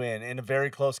a win. In a very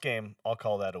close game, I'll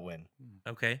call that a win.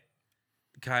 Okay.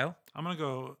 Kyle? I'm gonna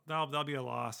go. That'll be a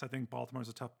loss. I think Baltimore's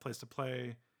a tough place to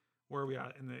play. Where are we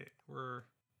at? We're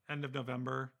end of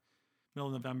November, middle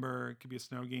of November. It could be a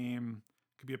snow game.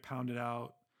 It could be a pounded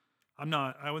out.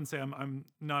 I wouldn't say I'm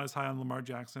not as high on Lamar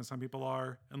Jackson as some people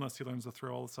are, unless he learns to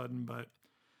throw all of a sudden. But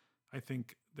I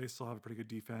think they still have a pretty good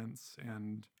defense,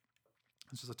 and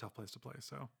it's just a tough place to play.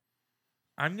 So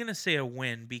I'm going to say a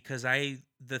win because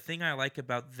the thing I like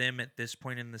about them at this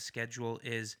point in the schedule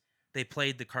is they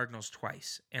played the Cardinals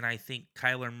twice, and I think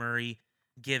Kyler Murray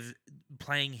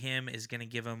playing him is going to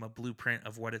give him a blueprint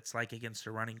of what it's like against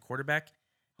a running quarterback.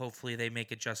 Hopefully they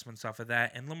make adjustments off of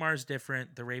that. And Lamar's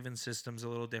different. The Ravens system's a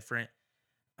little different.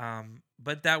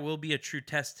 But that will be a true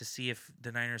test to see if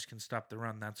the Niners can stop the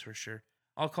run, that's for sure.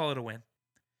 I'll call it a win.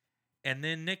 And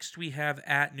then next we have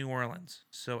at New Orleans.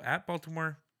 So at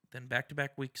Baltimore, then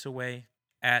back-to-back weeks away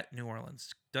at New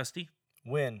Orleans. Dusty?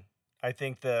 Win. I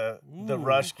think the Ooh.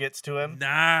 rush gets to him.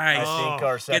 Nice. I think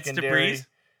our Gets to secondary. Breeze?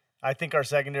 I think our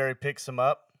secondary picks him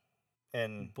up,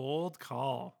 and bold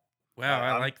call. Wow, I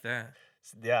I'm- like that.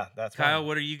 yeah, that's Kyle, fine.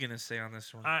 what are you going to say on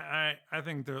this one? I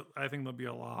think there'll be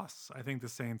a loss. I think the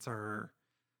Saints are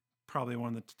probably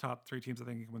one of the top three teams I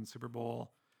think can win the Super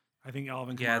Bowl. I think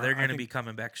Alvin Kamara. Yeah, they're going to I be think-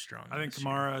 coming back strong. I think this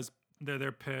year. Kamara's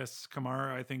they're pissed.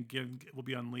 Kamara, I think will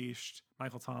be unleashed.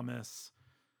 Michael Thomas,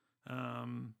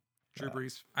 Drew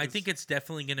Brees. I think it's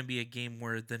definitely going to be a game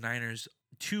where the Niners,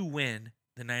 to win,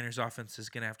 the Niners offense is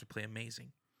going to have to play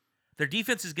amazing. Their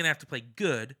defense is going to have to play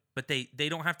good, but they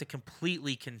don't have to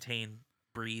completely contain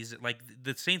Breeze. Like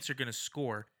the Saints are going to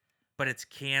score, but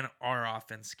can our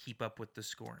offense keep up with the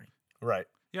scoring? Right.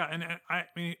 Yeah, and I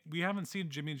mean we haven't seen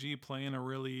Jimmy G play in a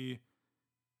really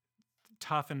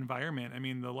tough environment. I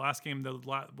mean, the last game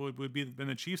would be been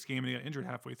the Chiefs game, and he got injured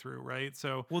halfway through, right?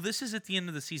 So Well, this is at the end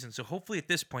of the season, so hopefully at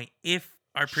this point, if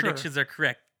our Sure. predictions are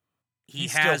correct, he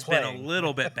He's still has been a playing.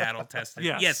 little bit battle tested.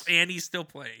 Yes. Yes, and he's still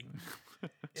playing.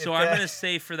 So If I'm that- going to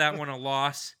say for that one a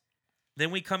loss.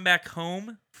 Then we come back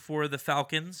home for the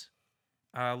Falcons.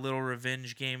 A little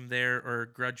revenge game there, or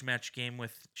grudge match game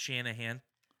with Shanahan.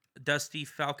 Dusty,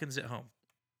 Falcons at home.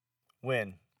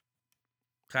 Win.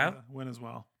 Kyle? win as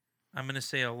well. I'm going to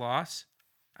say a loss.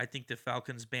 I think the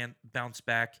Falcons bounce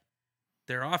back.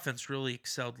 Their offense really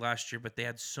excelled last year, but they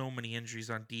had so many injuries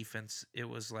on defense. It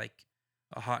was like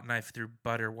a hot knife through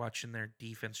butter watching their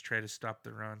defense try to stop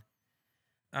the run.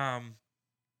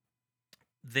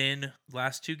 Then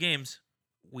last two games,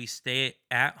 we stay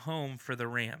at home for the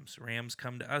Rams. Rams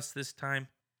come to us this time.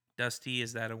 Dusty,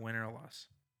 is that a win or a loss?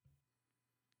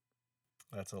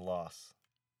 That's a loss.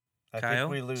 I Kyle?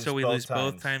 think we lose. So we both lose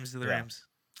times. both times to the Yeah. Rams.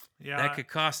 Yeah, That could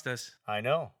cost us. I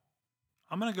know.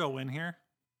 I'm gonna go win here.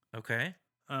 Okay.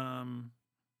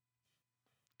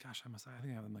 Gosh, I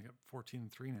think I have them like at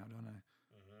 14-3 now, don't I?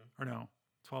 Or no,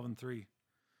 12-3.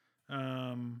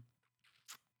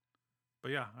 But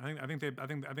yeah, I think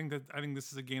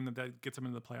this is a game that gets them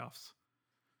into the playoffs.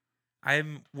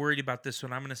 I'm worried about this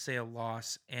one. I'm going to say a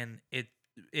loss, and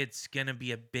it's going to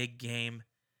be a big game,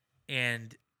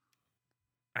 and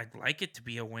I'd like it to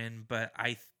be a win, but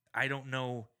I don't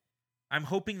know. I'm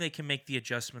hoping they can make the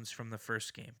adjustments from the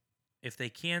first game. If they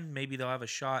can, maybe they'll have a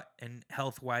shot, and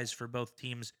health-wise for both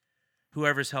teams,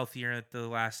 whoever's healthier at the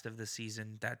last of the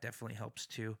season, that definitely helps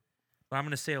too. But I'm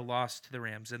going to say a loss to the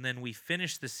Rams, and then we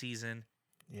finish the season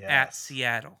Yes. at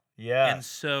Seattle. Yeah. And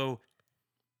so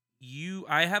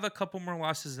I have a couple more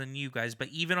losses than you guys, but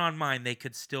even on mine, they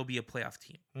could still be a playoff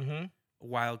team, Mm-hmm. a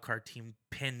wild card team,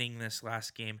 pending this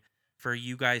last game. For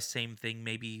you guys, same thing.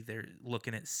 Maybe they're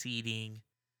looking at seeding,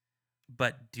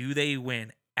 but do they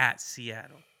win at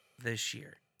Seattle this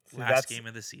year? Last game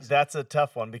of the season. That's a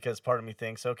tough one because part of me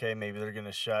thinks, okay, maybe they're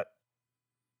gonna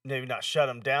maybe not shut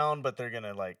them down, but they're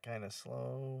gonna like kind of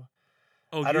slow.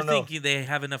 Oh, I you're don't know. thinking they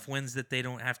have enough wins that they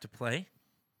don't have to play?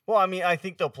 Well, I mean, I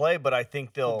think they'll play, but I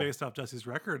think Well, based off Jesse's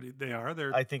record, they are.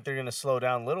 I think they're gonna slow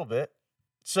down a little bit.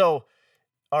 So,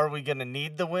 are we gonna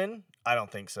need the win? I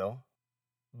don't think so,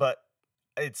 but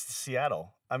it's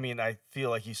Seattle. I mean, I feel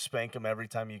like you spank them every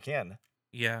time you can,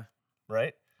 Yeah.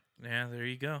 right? Yeah, there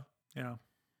you go. Yeah.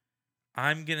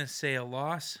 I'm going to say a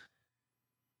loss.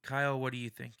 Kyle, what do you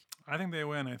think? I think they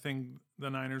win. I think the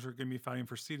Niners are going to be fighting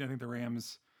for seed. I think the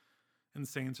Rams and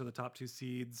Saints are the top 2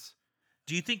 seeds.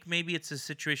 Do you think maybe it's a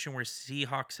situation where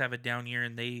Seahawks have a down year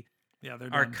and they they're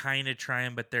are done. kind of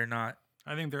trying, but they're not?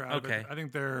 I think they're out of it. I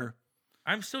think they're...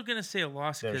 I'm still going to say a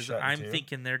loss They're because shutting I'm too.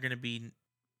 thinking they're going to be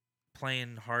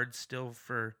playing hard still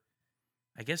for,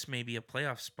 I guess, maybe a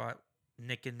playoff spot,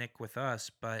 neck and neck with us,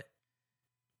 but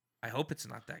I hope it's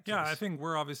not that case. Yeah, I think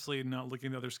we're obviously not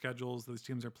looking at other schedules. Those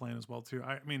teams are playing as well, too.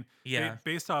 I mean, Yeah.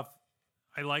 based off...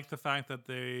 I like the fact that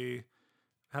they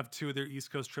have 2 of their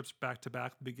East Coast trips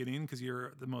back-to-back at the beginning because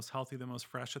you're the most healthy, the most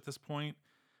fresh at this point,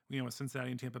 with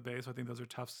Cincinnati and Tampa Bay. So I think those are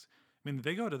tough. I mean,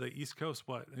 they go to the East Coast,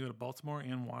 They go to Baltimore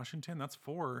and Washington? That's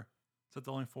 4. Is that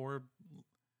the only 4?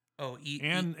 Oh,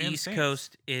 and East Saints.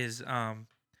 Coast is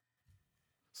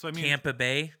So, I mean, Tampa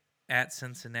Bay at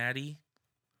Cincinnati,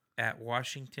 at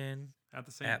Washington, at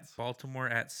the at Saints. Baltimore,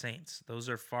 at Saints. Those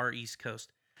are far East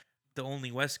Coast. The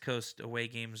only West Coast away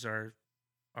games are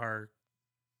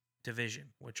division,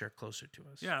 which are closer to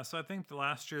us. Yeah, so I think the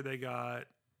last year their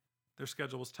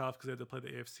schedule was tough because they had to play the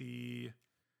AFC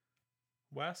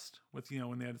West with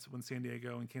when San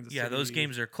Diego and Kansas City. Yeah, those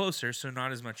games are closer, so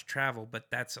not as much travel, but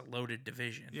that's a loaded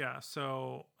division. Yeah,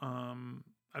 so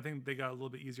I think they got a little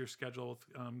bit easier schedule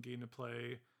with getting to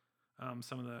play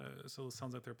some of the. So it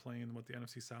sounds like they're playing the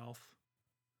NFC South.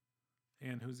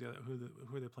 And who's the other?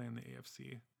 Who are they playing in the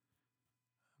AFC?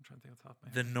 I'm trying to think off the top of my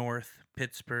head. The North,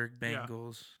 Pittsburgh,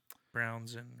 Bengals,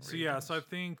 Browns, and Ravens. So yeah, so I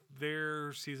think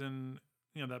their season,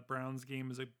 that Browns game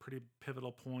is a pretty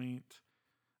pivotal point.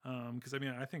 Because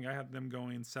I think I had them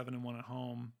going 7-1 at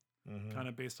home, kind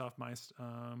of based off my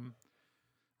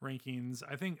rankings.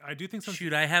 I do think.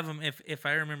 Shoot, I have them. If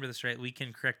I remember this right, we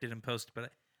can correct it in post.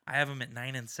 But I have them at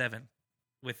 9-7,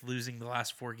 with losing the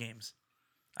last 4 games.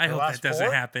 I hope that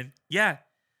doesn't happen. Yeah.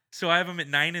 So I have them at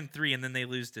 9-3, and then they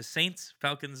lose to Saints,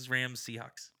 Falcons, Rams,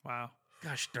 Seahawks. Wow.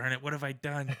 Gosh darn it! What have I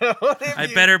done? I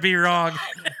better be wrong.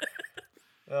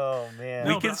 Oh man.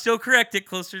 We can still correct it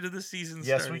closer to the season.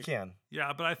 Yes, starting. we can.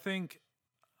 Yeah, but I think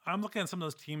I'm looking at some of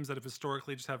those teams that have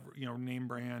historically just have name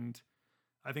brand.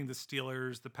 I think the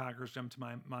Steelers, the Packers jump to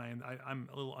my mind. I'm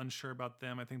a little unsure about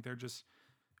them. I think they're just.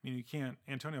 You can't.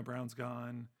 Antonio Brown's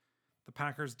gone. The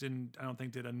Packers I don't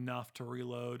think did enough to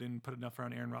reload and put enough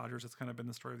around Aaron Rodgers. That's kind of been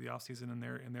the story of the offseason in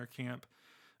their camp.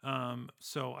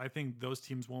 So I think those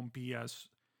teams won't be as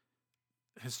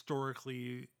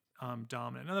historically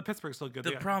dominant. Now the Pittsburgh's still good.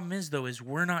 The problem is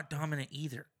we're not dominant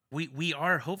either. We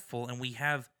are hopeful and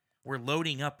we're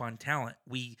loading up on talent.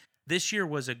 This year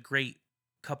was a great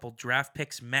couple draft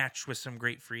picks matched with some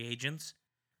great free agents,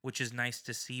 which is nice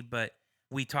to see. But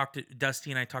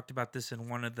Dusty and I talked about this in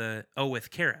one of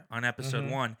with Kara on episode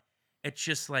 1. It's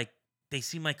just like they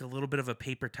seem like a little bit of a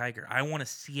paper tiger. I want to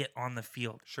see it on the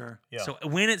field. Sure. Yeah. So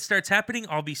when it starts happening,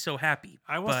 I'll be so happy.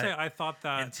 I will say I thought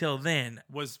that until then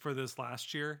was for this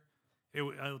last year.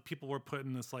 People were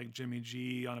putting this like Jimmy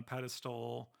G on a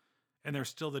pedestal, and there's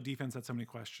still the defense had so many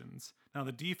questions. Now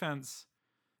the defense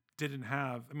didn't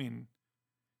have. I mean,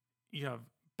 you have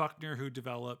Buckner who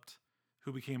developed,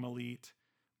 who became elite.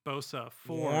 Bosa,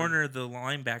 Ford, Warner, the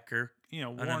linebacker,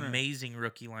 Warner, an amazing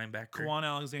rookie linebacker. Kwan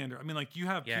Alexander. I mean, like you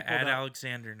have people add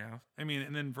Alexander now. I mean,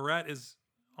 and then Verrett is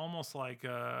almost like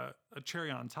a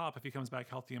cherry on top if he comes back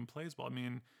healthy and plays well. I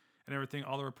mean, and everything.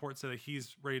 All the reports say that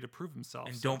he's ready to prove himself.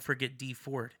 And don't forget D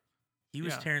Ford. He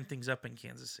was tearing things up in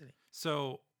Kansas City.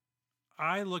 So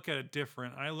I look at it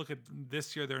different. I look at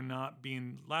this year. They're not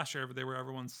being last year. They were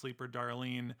everyone's sleeper,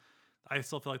 Darlene. I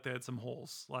still feel like they had some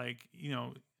holes. Like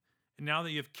now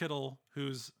that you have Kittle,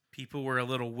 who's people were a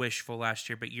little wishful last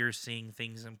year, but you're seeing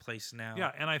things in place now.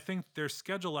 Yeah, and I think their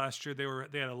schedule last year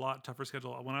they had a lot tougher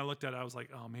schedule. When I looked at it, I was like,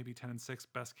 oh, maybe 10-6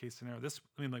 best case scenario.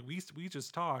 We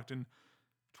just talked, and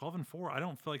 12-4. I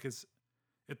don't feel like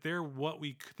if they're what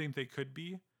we think they could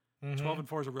be,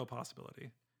 12-4 is a real possibility.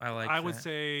 I would that.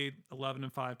 say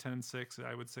 11-5, 10-6.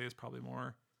 I would say is probably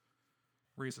more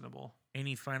reasonable.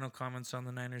 Any final comments on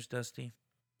the Niners, Dusty?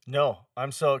 No,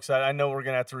 I'm so excited. I know we're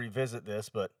gonna have to revisit this,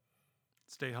 but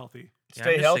Stay healthy. Yeah, stay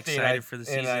I'm just healthy. excited for the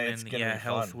season, it's and gonna yeah, be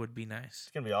health fun. would be nice.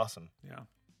 It's gonna be awesome. Yeah.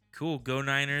 Cool. Go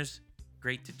Niners.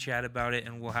 Great to chat about it,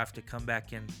 and we'll have to come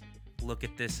back and look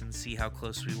at this and see how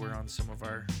close we were on some of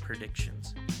our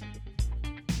predictions.